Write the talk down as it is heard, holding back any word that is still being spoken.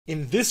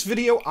In this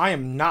video, I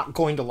am not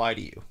going to lie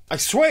to you. I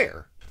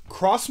swear.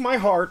 Cross my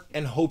heart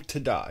and hope to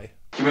die.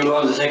 You really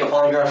wanted to take a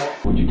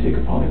polygraph? Would you take a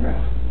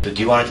polygraph? Do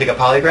you want to take a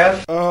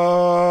polygraph?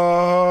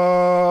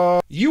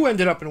 You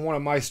ended up in one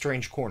of my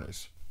strange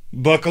corners.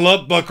 Buckle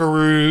up,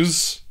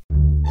 buckaroos.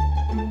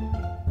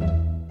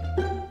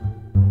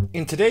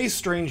 In today's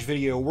strange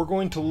video, we're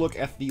going to look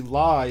at the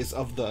lies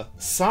of the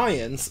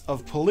science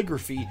of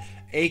polygraphy,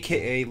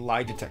 aka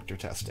lie detector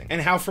testing,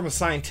 and how from a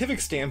scientific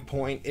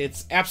standpoint,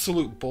 it's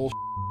absolute bullshit,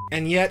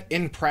 and yet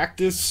in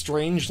practice,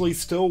 strangely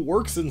still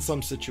works in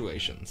some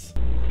situations.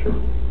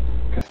 True.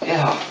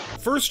 Yeah.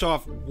 First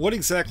off, what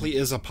exactly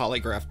is a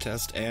polygraph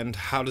test and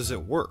how does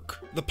it work?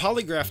 The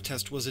polygraph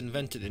test was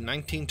invented in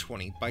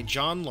 1920 by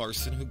John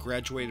Larson, who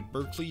graduated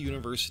Berkeley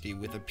University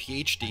with a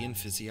PhD in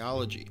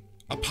physiology.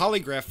 A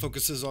polygraph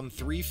focuses on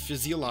three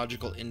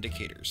physiological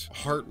indicators: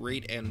 heart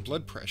rate and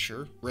blood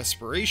pressure,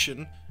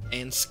 respiration,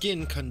 and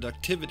skin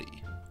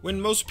conductivity. When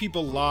most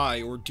people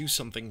lie or do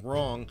something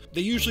wrong,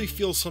 they usually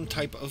feel some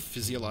type of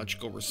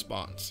physiological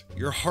response.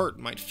 Your heart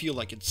might feel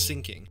like it's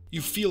sinking.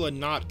 You feel a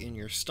knot in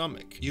your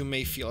stomach. You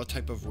may feel a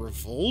type of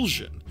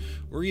revulsion,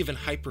 or even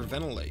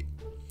hyperventilate.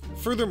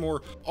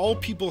 Furthermore, all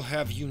people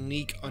have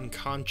unique,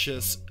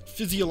 unconscious,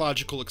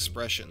 physiological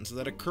expressions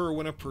that occur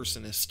when a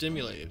person is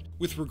stimulated.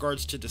 With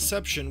regards to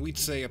deception, we'd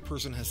say a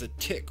person has a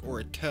tic or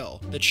a tell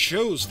that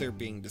shows they're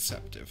being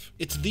deceptive.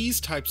 It's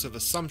these types of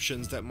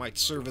assumptions that might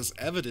serve as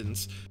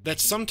evidence that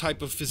some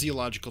type of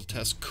physiological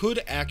test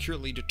could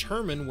accurately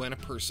determine when a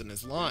person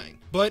is lying.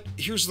 But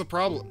here's the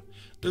problem.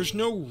 There's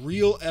no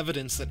real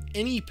evidence that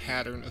any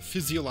pattern of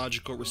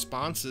physiological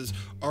responses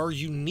are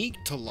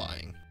unique to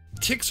lying.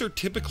 Tics are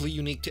typically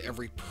unique to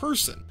every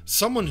person.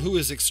 Someone who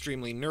is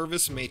extremely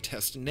nervous may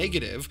test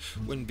negative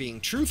when being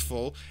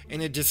truthful,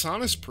 and a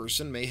dishonest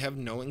person may have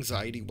no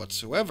anxiety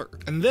whatsoever.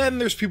 And then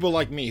there's people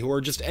like me who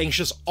are just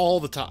anxious all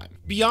the time.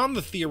 Beyond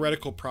the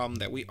theoretical problem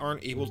that we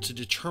aren't able to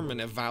determine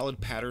a valid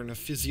pattern of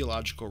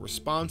physiological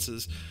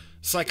responses,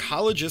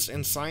 psychologists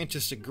and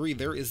scientists agree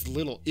there is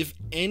little, if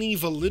any,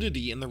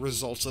 validity in the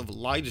results of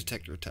lie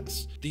detector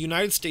tests. The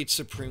United States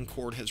Supreme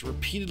Court has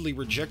repeatedly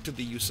rejected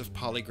the use of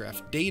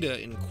polygraph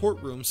data in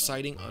courtrooms,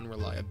 citing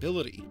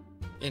unreliability.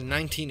 In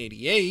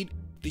 1988,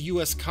 the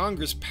U.S.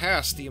 Congress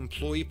passed the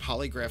Employee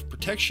Polygraph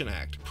Protection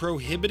Act,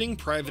 prohibiting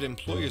private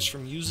employers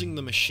from using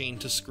the machine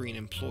to screen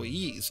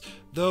employees,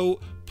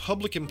 though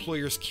public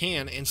employers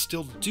can and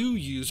still do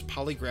use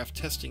polygraph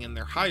testing in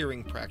their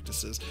hiring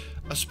practices,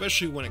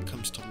 especially when it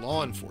comes to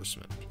law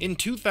enforcement. In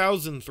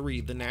 2003,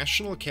 the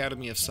National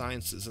Academy of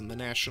Sciences and the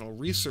National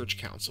Research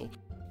Council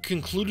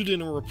concluded in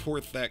a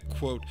report that,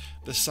 quote,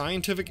 "the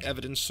scientific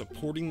evidence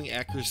supporting the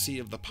accuracy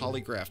of the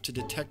polygraph to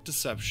detect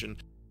deception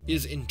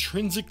is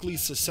intrinsically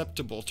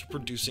susceptible to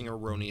producing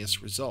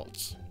erroneous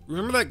results."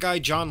 Remember that guy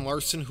John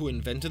Larson who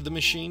invented the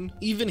machine?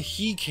 Even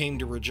he came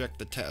to reject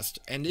the test,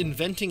 and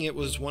inventing it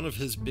was one of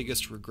his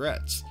biggest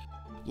regrets.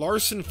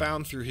 Larson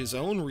found through his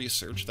own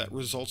research that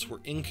results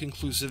were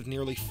inconclusive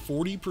nearly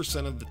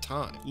 40% of the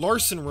time.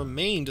 Larson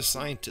remained a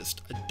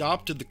scientist,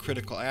 adopted the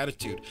critical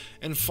attitude,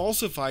 and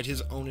falsified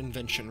his own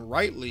invention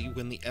rightly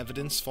when the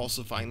evidence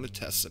falsifying the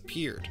tests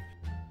appeared.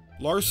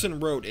 Larson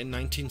wrote in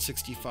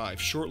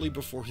 1965, shortly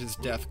before his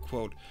death,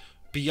 quote,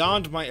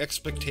 "Beyond my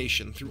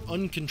expectation, through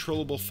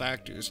uncontrollable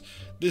factors,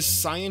 this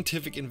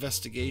scientific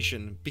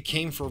investigation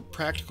became for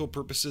practical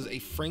purposes a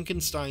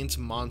Frankenstein's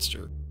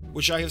monster,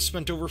 which I have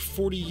spent over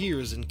 40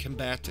 years in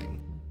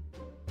combating."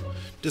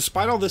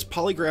 Despite all this,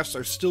 polygraphs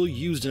are still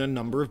used in a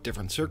number of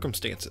different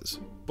circumstances.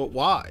 But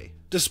why?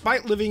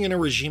 Despite living in a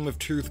regime of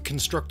truth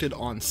constructed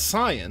on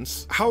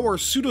science, how are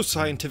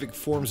pseudoscientific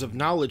forms of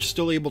knowledge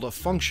still able to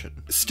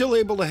function, still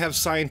able to have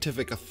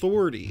scientific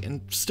authority,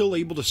 and still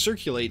able to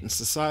circulate in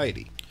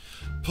society?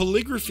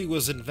 Polygraphy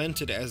was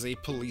invented as a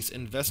police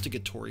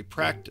investigatory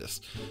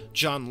practice.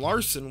 John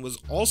Larson was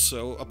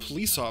also a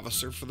police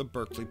officer for the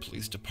Berkeley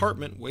Police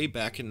Department way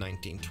back in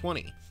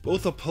 1920.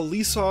 Both a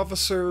police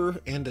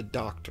officer and a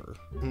doctor.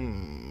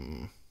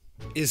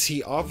 Is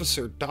he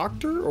officer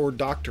doctor or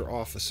doctor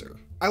officer?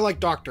 I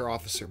like Dr.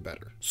 Officer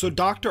better. So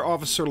Dr.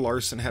 Officer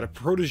Larson had a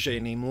protege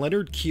named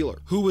Leonard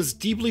Keeler, who was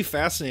deeply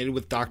fascinated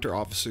with Dr.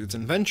 Officer's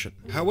invention.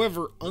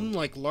 However,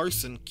 unlike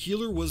Larson,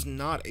 Keeler was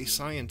not a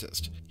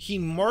scientist. He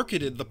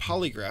marketed the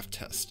polygraph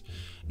test.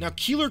 Now,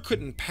 Keeler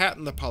couldn't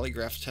patent the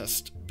polygraph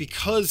test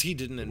because he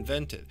didn't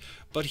invent it,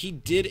 but he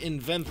did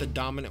invent the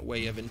dominant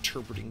way of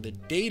interpreting the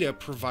data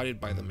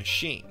provided by the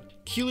machine.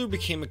 Keeler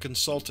became a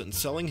consultant,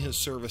 selling his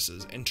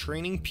services and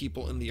training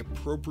people in the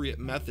appropriate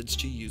methods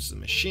to use the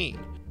machine.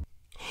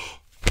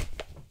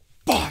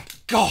 By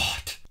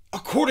God!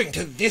 According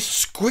to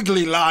this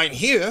squiggly line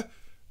here,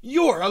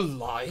 you're a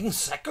lying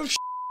sack of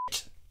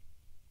shit!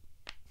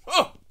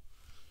 Huh!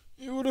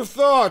 You would have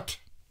thought.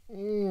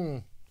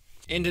 And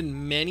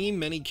in many,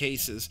 many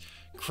cases,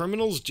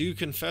 criminals do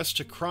confess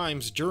to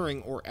crimes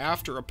during or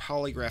after a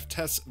polygraph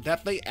test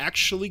that they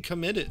actually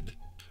committed.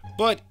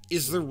 But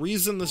is the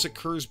reason this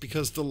occurs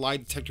because the lie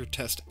detector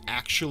test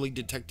actually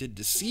detected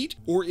deceit,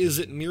 or is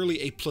it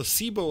merely a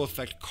placebo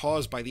effect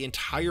caused by the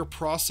entire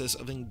process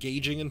of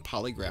engaging in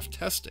polygraph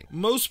testing?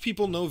 Most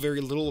people know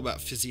very little about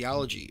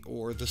physiology,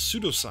 or the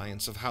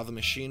pseudoscience of how the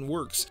machine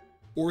works,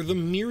 or the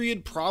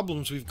myriad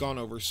problems we've gone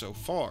over so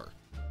far.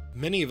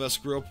 Many of us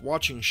grew up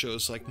watching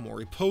shows like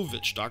Maury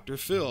Povich, Dr.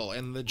 Phil,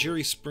 and The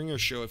Jerry Springer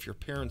Show if your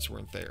parents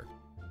weren't there.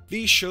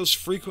 These shows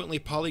frequently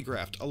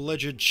polygraphed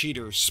alleged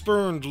cheaters,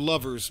 spurned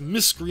lovers,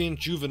 miscreant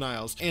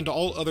juveniles, and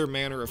all other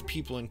manner of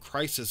people in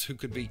crisis who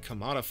could be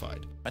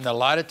commodified. And the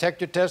lie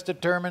detector test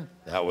determined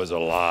that was a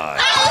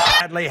lie.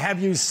 Bradley, have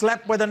you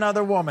slept with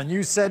another woman?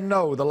 You said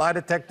no. The lie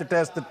detector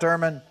test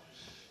determined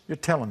you're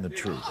telling the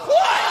truth.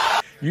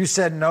 What? You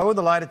said no.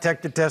 The lie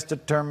detector test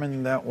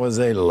determined that was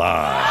a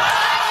lie.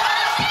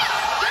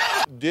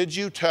 Did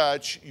you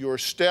touch your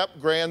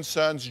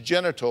step-grandson's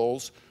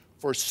genitals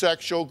for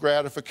sexual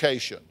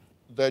gratification?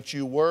 That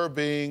you were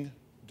being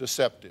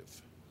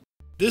deceptive?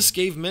 This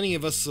gave many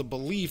of us the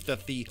belief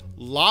that the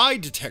lie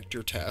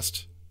detector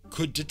test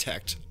could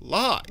detect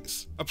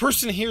lies. A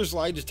person hears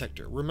lie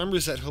detector,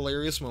 remembers that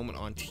hilarious moment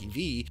on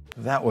TV.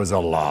 That was a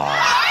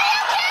lie.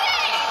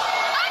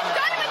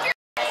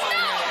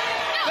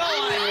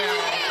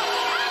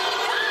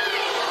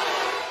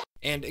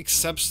 And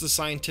accepts the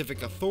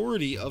scientific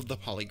authority of the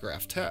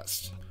polygraph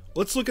test.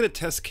 Let's look at a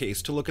test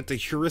case to look at the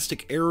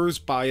heuristic errors,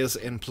 bias,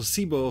 and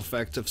placebo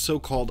effect of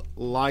so-called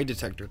lie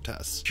detector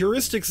tests.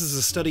 Heuristics is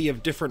a study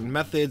of different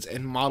methods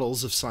and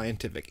models of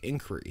scientific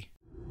inquiry.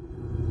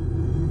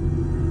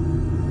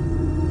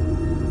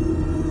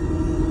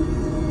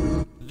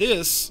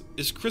 This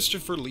is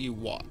Christopher Lee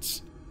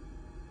Watts.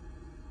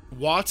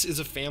 Watts is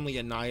a family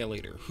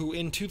annihilator who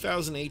in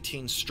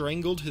 2018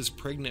 strangled his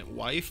pregnant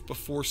wife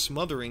before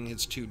smothering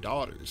his 2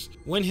 daughters.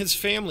 When his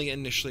family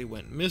initially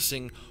went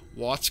missing,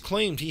 Watts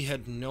claimed he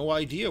had no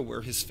idea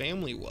where his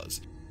family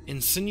was,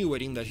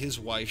 insinuating that his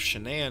wife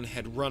Shanann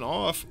had run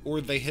off or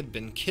they had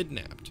been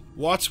kidnapped.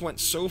 Watts went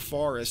so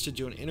far as to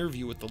do an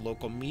interview with the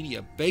local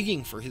media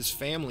begging for his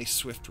family's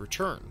swift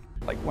return.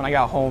 Like when I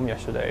got home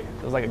yesterday,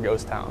 it was like a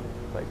ghost town.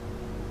 Like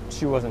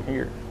she wasn't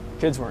here,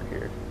 kids weren't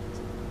here.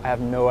 I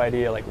have no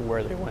idea like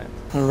where they went.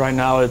 Right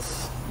now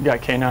it's you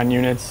got K9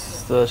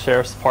 units, the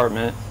sheriff's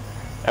department,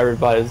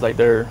 everybody's like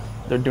they're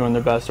doing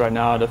their best right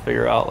now to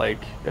figure out like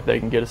if they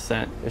can get a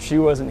scent. If she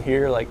wasn't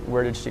here, like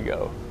where did she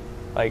go?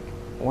 Like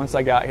once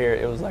I got here,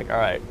 it was like, all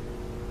right,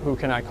 who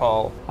can I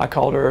call? I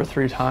called her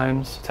 3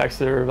 times,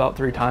 texted her about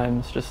 3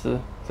 times just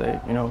to say,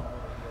 you know,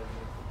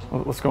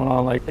 what's going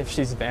on? Like if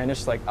she's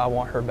vanished, like I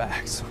want her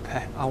back so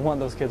bad. I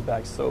want those kids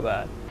back so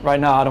bad. Right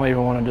now, I don't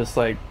even want to just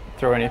like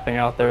throw anything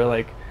out there.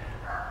 Like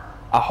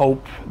I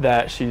hope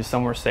that she's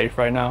somewhere safe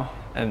right now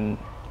and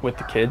with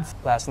the kids.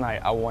 Last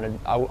night I wanted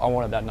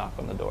that knock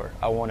on the door.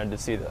 I wanted to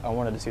see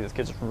those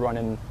kids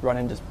running,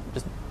 just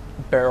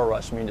barrel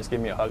rush me and just give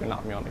me a hug and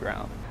knock me on the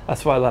ground.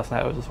 That's why last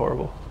night was just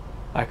horrible.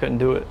 I couldn't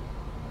do it.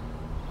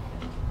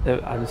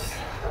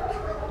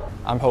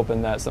 I'm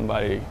hoping that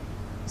somebody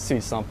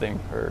sees something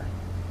or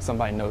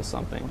somebody knows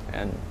something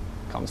and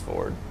comes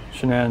forward.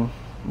 Shanann,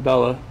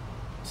 Bella,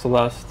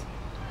 Celeste,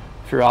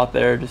 if you're out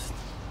there, just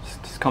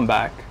come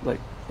back. Like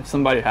if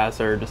somebody has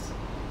her, just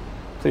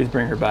please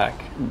bring her back.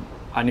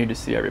 I need to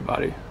see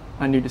everybody.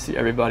 I need to see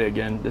everybody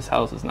again. This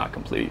house is not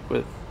complete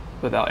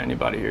without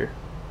anybody here.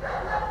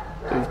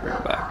 Please bring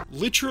her back.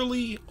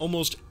 Literally,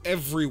 almost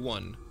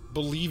everyone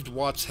believed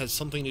Watts had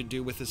something to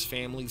do with his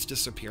family's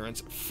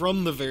disappearance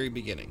from the very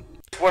beginning.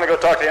 Just want to go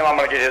talk to him. I'm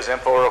going to get his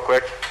info real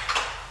quick.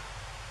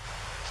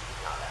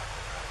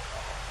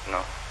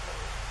 No.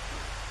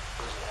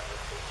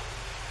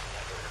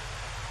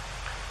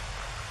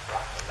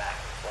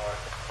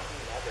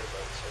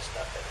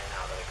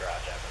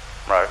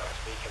 Right.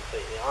 To be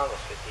completely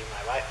honest with you,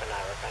 my wife and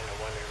I were kind of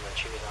wondering when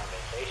she was on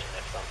vacation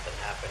if something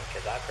happened,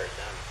 because I've heard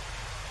them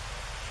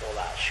full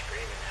out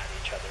screaming at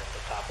each other at the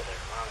top of their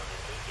lungs,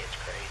 and he gets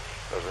crazy.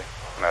 Does he?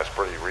 And that's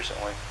pretty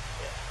recently?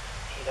 Yeah.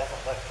 He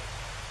doesn't look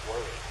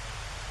worried.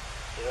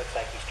 He looks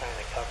like he's trying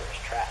to cover his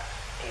tracks.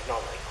 He's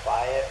normally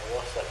quiet,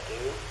 real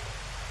subdued.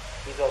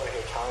 He's over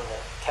here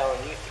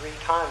telling you 3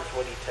 times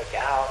what he took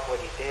out,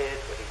 what he did.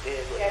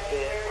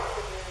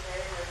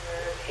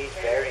 He's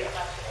very...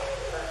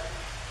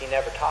 He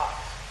never talks.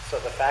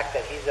 So the fact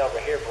that he's over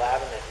here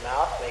blabbing his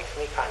mouth makes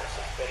me kind of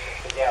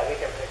suspicious. Because yeah, we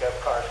can pick up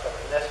cars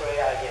coming this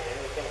way. I get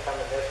anything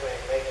coming this way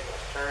and making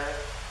this turn.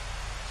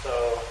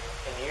 So,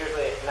 and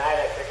usually at night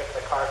I pick up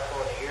the cars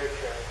pulling a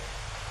U-turn.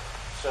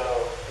 So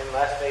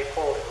unless they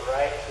pulled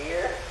right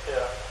here,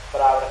 but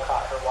I would have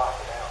caught her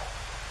walking out.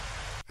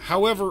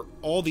 However,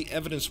 all the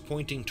evidence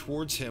pointing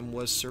towards him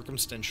was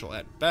circumstantial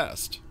at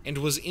best, and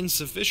was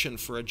insufficient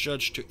for a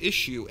judge to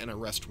issue an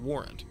arrest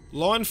warrant.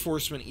 Law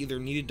enforcement either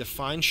needed to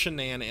find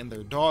Shanann and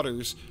their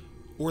daughters,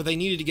 or they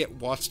needed to get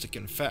Watts to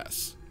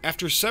confess.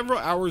 After several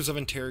hours of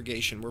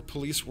interrogation where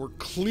police were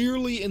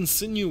clearly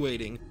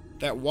insinuating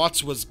that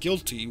Watts was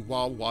guilty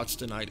while Watts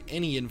denied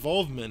any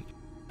involvement,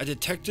 a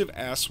detective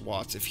asked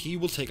Watts if he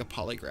will take a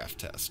polygraph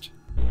test.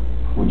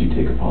 Would you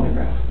take a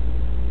polygraph?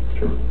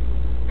 Sure.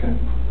 Okay.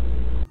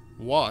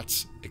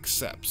 Watts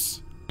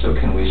accepts. So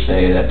can we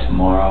say that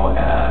tomorrow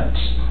at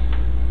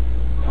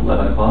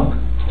 11 o'clock?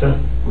 Sure.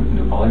 We can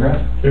do a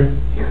polygraph? Sure.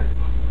 Here.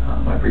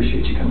 I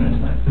appreciate you coming in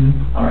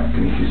tonight. All right,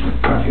 give me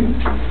a few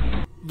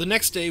minutes. The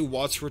next day,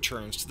 Watts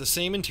returns to the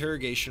same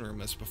interrogation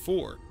room as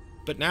before,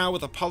 but now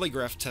with a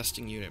polygraph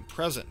testing unit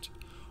present.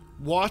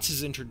 Watts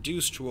is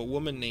introduced to a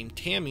woman named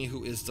Tammy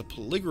who is the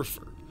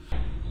polygrapher.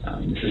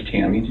 This is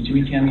Tammy. Did you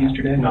meet Tammy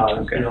yesterday? No,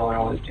 Okay.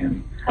 This is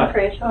Tammy. Hi,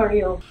 Grace. How are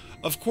you?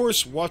 Of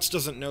course, Watts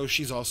doesn't know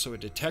she's also a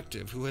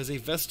detective who has a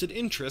vested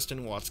interest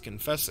in Watts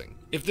confessing.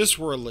 If this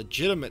were a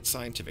legitimate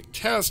scientific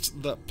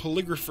test, the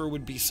polygrapher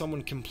would be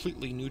someone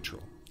completely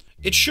neutral.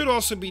 It should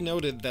also be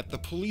noted that the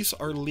police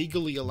are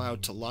legally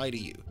allowed to lie to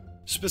you.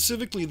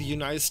 Specifically, the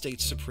United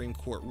States Supreme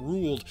Court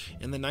ruled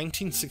in the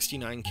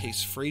 1969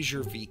 case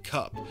Frazier v.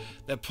 Cupp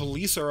that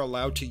police are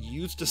allowed to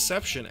use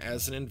deception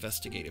as an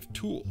investigative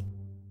tool.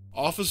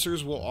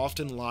 Officers will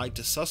often lie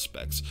to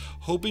suspects,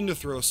 hoping to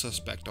throw a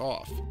suspect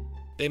off.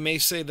 They may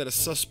say that a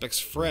suspect's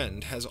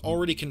friend has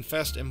already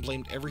confessed and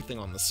blamed everything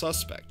on the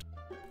suspect,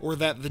 or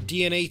that the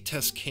DNA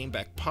test came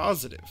back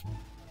positive.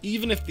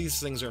 Even if these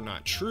things are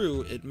not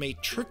true, it may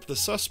trick the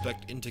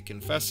suspect into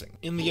confessing.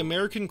 In the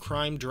American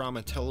crime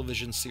drama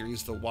television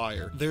series The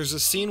Wire, there's a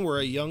scene where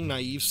a young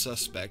naive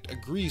suspect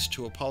agrees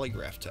to a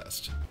polygraph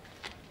test.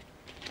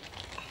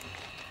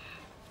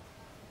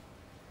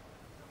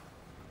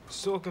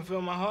 So it can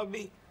feel my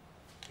heartbeat?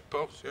 Your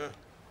pulse, yeah.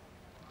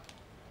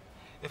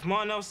 If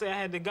Marnell said I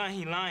had the gun,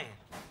 he lying.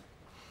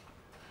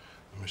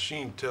 The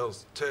machine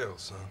tells the tale,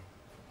 son.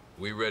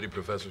 We ready,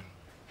 Professor?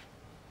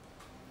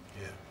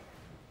 Yeah.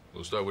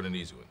 We'll start with an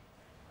easy one.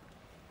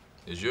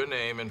 Is your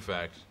name, in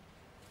fact,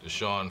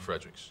 Deshaun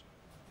Fredericks?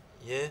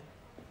 Yeah.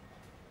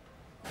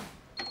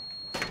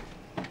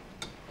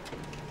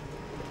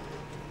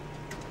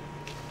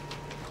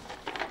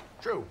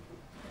 True.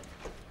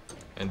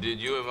 And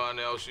did you and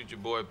Marnell shoot your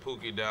boy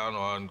Pookie down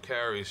on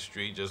Carey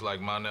Street just like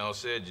Marnell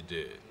said you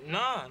did?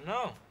 Nah,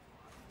 no.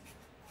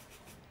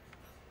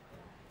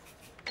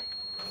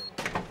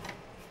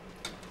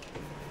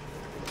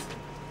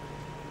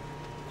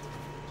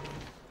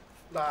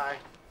 Lie.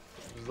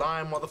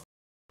 Lying motherfucker.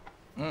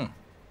 The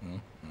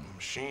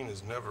machine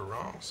is never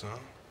wrong, son.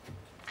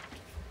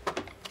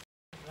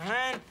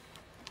 Man,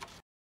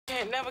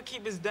 can't never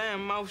keep his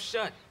damn mouth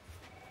shut.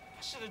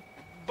 I should have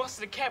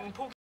busted a cap and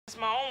Pookie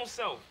my own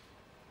self.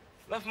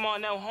 Left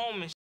Marnell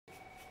home and shit.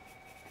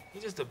 He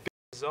just a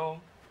bitch, is all.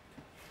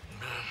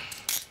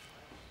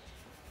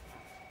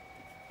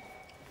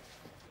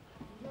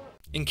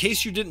 In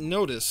case you didn't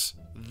notice,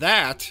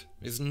 that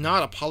is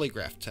not a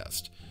polygraph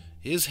test.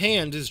 His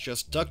hand is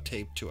just duct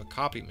taped to a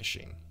copy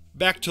machine.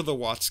 Back to the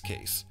Watts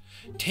case.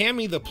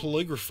 Tammy the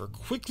polygrapher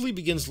quickly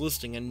begins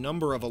listing a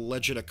number of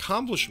alleged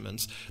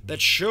accomplishments that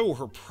show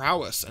her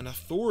prowess and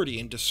authority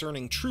in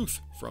discerning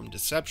truth from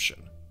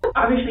deception.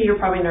 Obviously, you're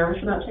probably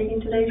nervous about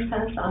taking today's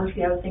test.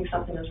 Honestly, I would think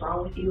something is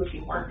wrong with you if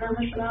you weren't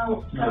nervous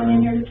about coming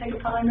in here to take a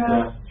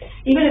polygraph.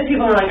 Even if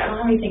people are like, I don't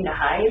have anything to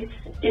hide,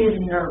 it is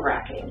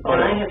nerve-wracking.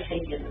 And I have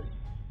taken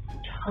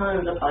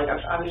tons of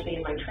polygraphs, obviously,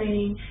 in my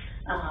training.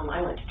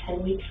 I went to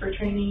 10 weeks for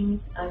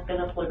training. I've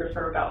been a polygrapher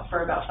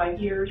for about 5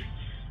 years.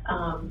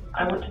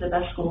 I went to the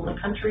best school in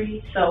the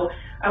country. So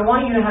I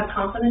want you to have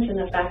confidence in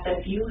the fact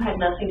that you had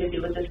nothing to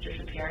do with this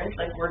disappearance.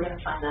 Like, we're going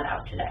to find that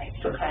out today,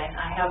 okay?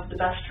 I have the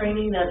best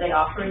training that they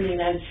offer in the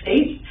United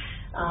States.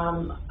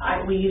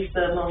 We use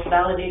the most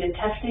validated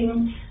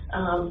testing.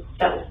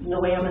 That's the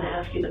way I'm going to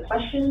ask you the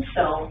questions.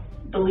 So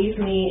believe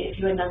me, if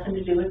you had nothing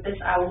to do with this,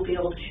 I will be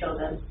able to show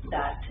them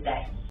that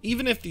today.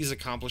 Even if these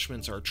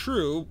accomplishments are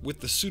true,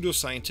 with the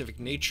pseudoscientific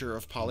nature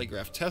of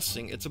polygraph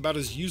testing, it's about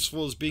as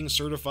useful as being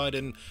certified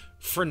in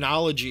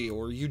phrenology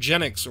or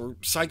eugenics or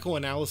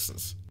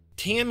psychoanalysis.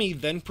 Tammy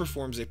then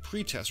performs a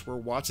pretest where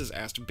Watts is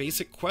asked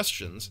basic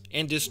questions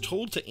and is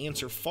told to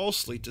answer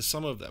falsely to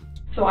some of them.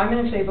 So I'm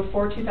going to say,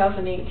 before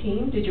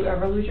 2018, did you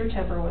ever lose your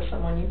temper with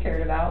someone you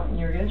cared about? And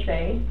you're going to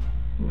say,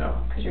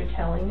 no, because you're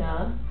telling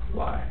a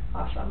lie.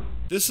 Awesome.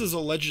 This is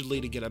allegedly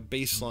to get a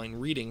baseline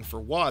reading for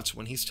Watts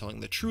when he's telling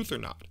the truth or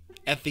not.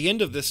 At the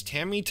end of this,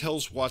 Tammy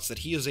tells Watts that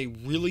he is a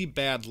really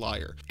bad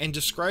liar and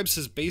describes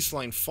his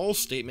baseline false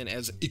statement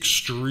as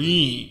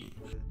extreme.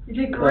 You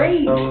did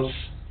great. You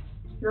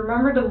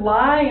remembered to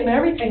lie and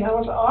everything. That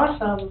was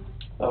awesome.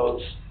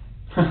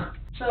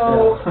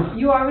 So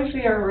you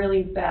obviously are a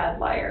really bad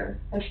liar.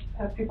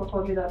 Have people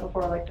told you that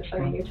before? Like, the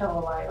second you tell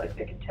a lie, like,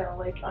 they can tell,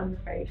 like, on your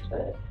face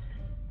that.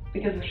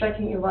 Because the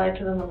second you lied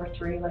to the number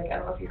 3, like, I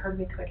don't know if you heard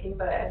me clicking,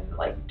 but I had,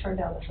 like, turned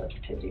down the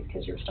sensitivity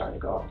because you were starting to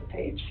go off the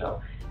page. So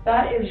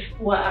that is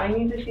what I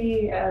need to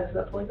see as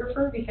a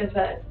polygrapher, because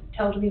that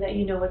tells me that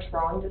you know it's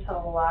wrong to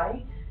tell a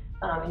lie,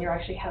 and you're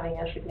actually having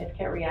a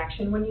significant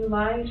reaction when you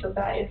lie. So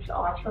that is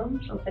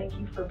awesome. So thank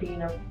you for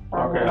being a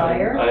horrible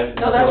liar.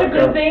 No, that's a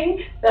good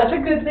thing. That's a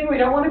good thing. We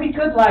don't want to be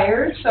good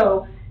liars.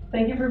 So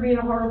thank you for being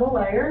a horrible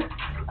liar.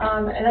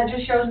 And that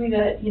just shows me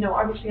that, you know,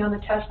 obviously on the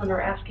test when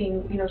they're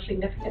asking, you know,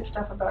 significant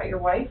stuff about your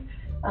wife,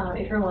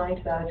 if you're lying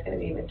to that, it's going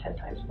to be even 10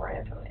 times more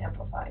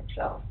amplified.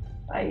 So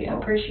I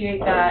appreciate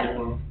that.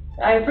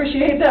 I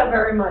appreciate that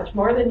very much,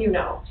 more than you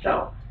know,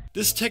 so.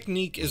 This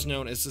technique is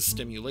known as the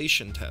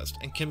stimulation test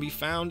and can be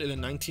found in a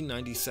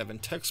 1997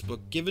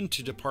 textbook given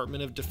to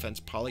Department of Defense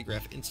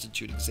Polygraph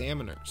Institute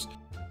examiners.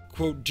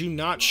 Quote, "Do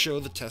not show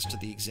the test to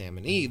the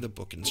examinee," the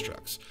book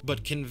instructs,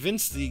 but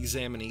convince the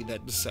examinee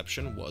that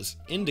deception was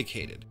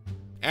indicated.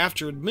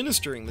 After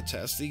administering the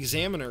test, the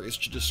examiner is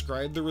to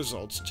describe the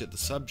results to the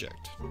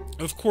subject.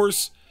 Of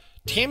course,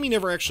 Tammy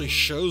never actually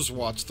shows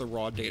Watts the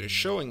raw data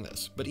showing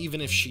this, but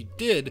even if she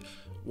did,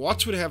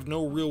 Watts would have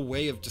no real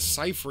way of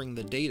deciphering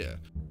the data.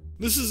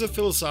 This is a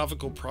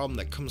philosophical problem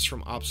that comes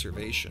from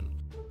observation.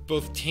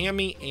 Both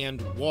Tammy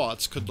and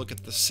Watts could look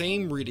at the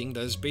same reading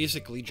that is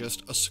basically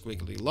just a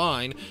squiggly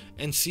line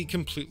and see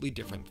completely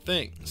different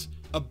things.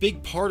 A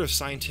big part of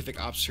scientific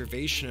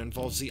observation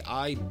involves the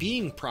eye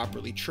being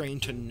properly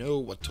trained to know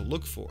what to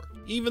look for.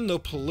 Even though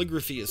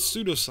polygraphy is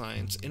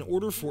pseudoscience, in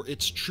order for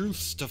its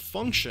truths to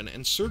function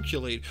and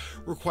circulate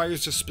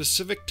requires a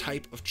specific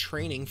type of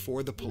training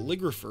for the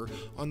polygrapher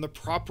on the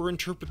proper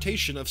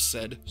interpretation of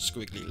said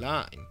squiggly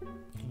line.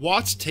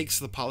 Watts takes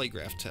the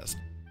polygraph test,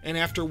 and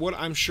after what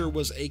I'm sure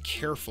was a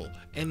careful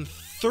and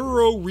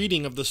thorough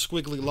reading of the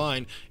squiggly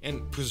line,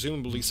 and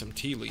presumably some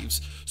tea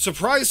leaves,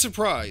 surprise,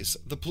 surprise,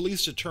 the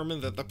police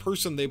determined that the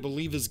person they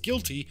believe is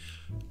guilty,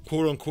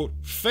 quote-unquote,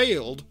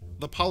 failed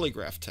the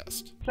polygraph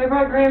test. So I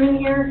brought Graham in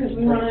here because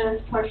we want to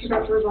talk to you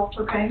about the results,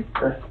 okay?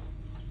 Sure.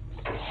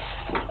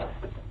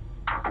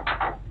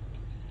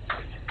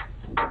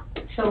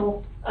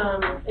 So,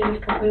 it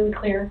is completely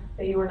clear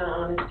that you were not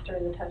honest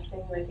during the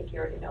testing, and I think you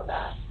already know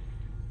that.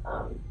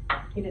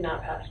 You did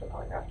not pass the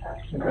polygraph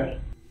test. Okay.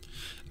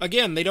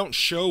 Again, they don't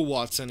show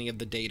Watts any of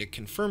the data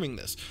confirming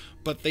this,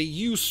 but they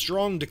use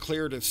strong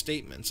declarative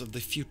statements of the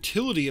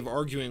futility of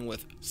arguing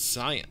with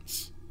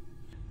science.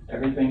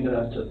 Everything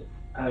that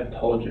I've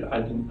told you,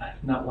 I did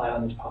not lie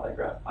on this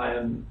polygraph. I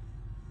don't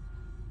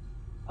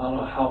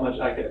know how much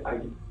I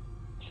could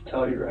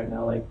tell you right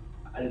now, like,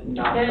 I did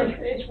not.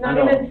 It's not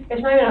even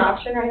an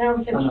option right now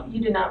because you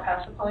did not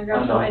pass the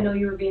polygraph, so I know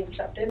you were being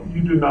deceptive.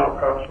 You did not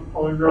pass the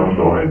polygraph,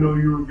 so I know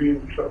you were being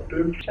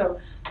deceptive. So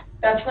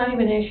that's not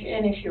even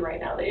an issue right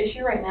now. The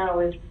issue right now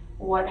is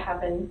what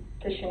happened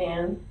to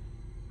Shanann,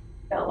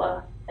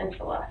 Bella, and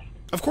Celeste.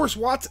 Of course,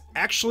 Watts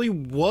actually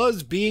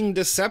was being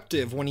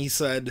deceptive when he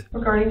said,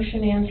 "Regarding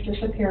Shanann's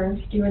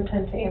disappearance, do you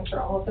intend to answer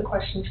all of the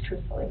questions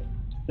truthfully?"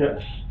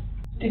 Yes.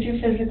 Did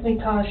you physically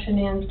cause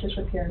Shanann's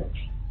disappearance?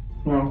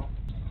 No.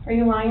 Are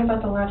you lying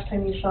about the last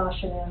time you saw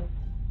Shanann?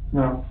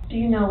 No. Do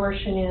you know where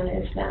Shanann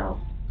is now?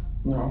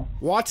 No.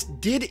 Watts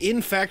did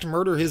in fact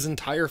murder his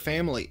entire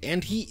family,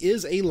 and he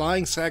is a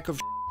lying sack of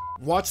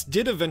Watts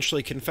did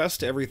eventually confess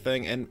to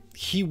everything, and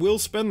he will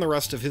spend the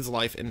rest of his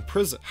life in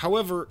prison.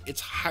 However,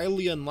 it's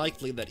highly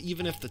unlikely that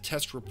even if the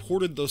test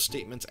reported those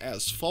statements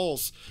as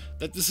false,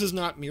 that this is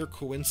not mere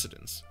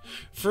coincidence.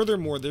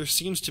 Furthermore, there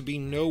seems to be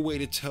no way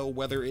to tell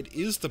whether it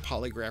is the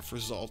polygraph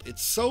result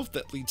itself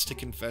that leads to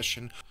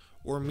confession,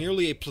 or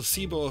merely a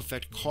placebo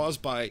effect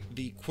caused by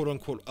the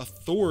quote-unquote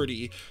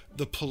authority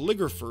the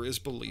polygrapher is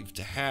believed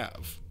to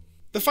have.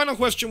 The final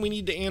question we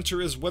need to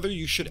answer is whether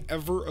you should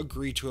ever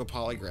agree to a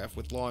polygraph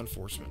with law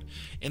enforcement.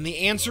 And the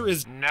answer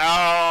is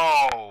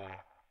no!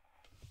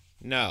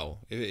 No,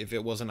 if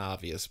it wasn't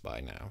obvious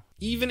by now.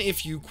 Even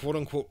if you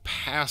quote-unquote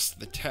pass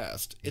the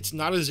test, it's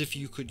not as if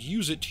you could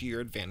use it to your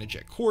advantage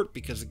at court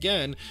because,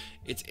 again,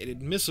 it's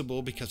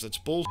inadmissible because it's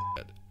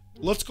bullshit.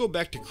 Let's go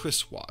back to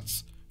Chris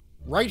Watts.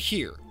 Right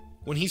here,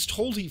 when he's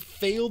told he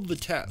failed the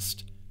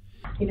test,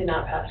 he did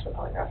not pass the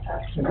polygraph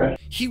test. Okay.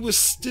 He was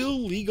still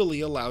legally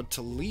allowed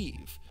to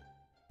leave.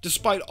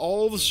 Despite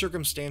all the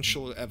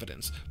circumstantial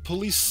evidence,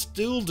 police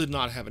still did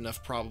not have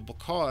enough probable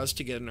cause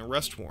to get an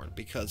arrest warrant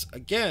because,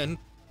 again,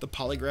 the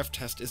polygraph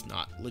test is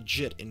not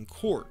legit in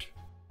court.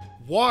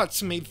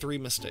 Watts made 3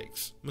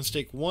 mistakes.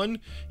 Mistake 1,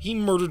 he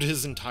murdered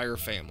his entire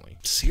family.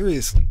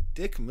 Seriously,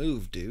 dick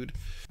move, dude.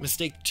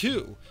 Mistake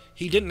 2,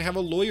 he didn't have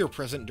a lawyer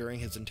present during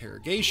his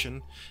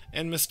interrogation.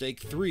 And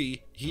mistake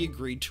 3, he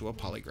agreed to a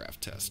polygraph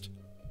test.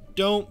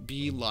 Don't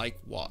be like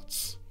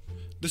Watts.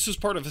 This is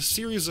part of a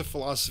series of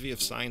philosophy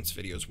of science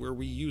videos where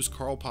we use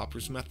Karl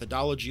Popper's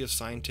methodology of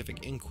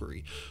scientific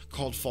inquiry,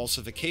 called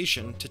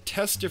falsification, to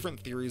test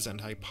different theories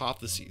and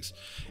hypotheses,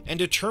 and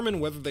determine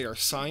whether they are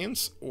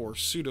science or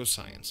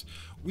pseudoscience.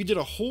 We did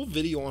a whole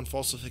video on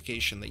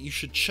falsification that you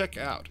should check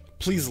out.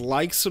 Please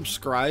like,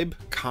 subscribe,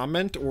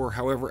 comment, or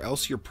however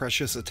else your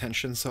precious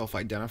attention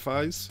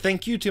self-identifies.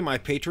 Thank you to my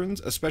patrons,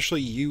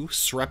 especially you,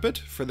 Srepit,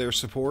 for their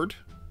support.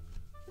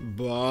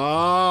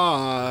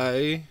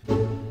 Bye.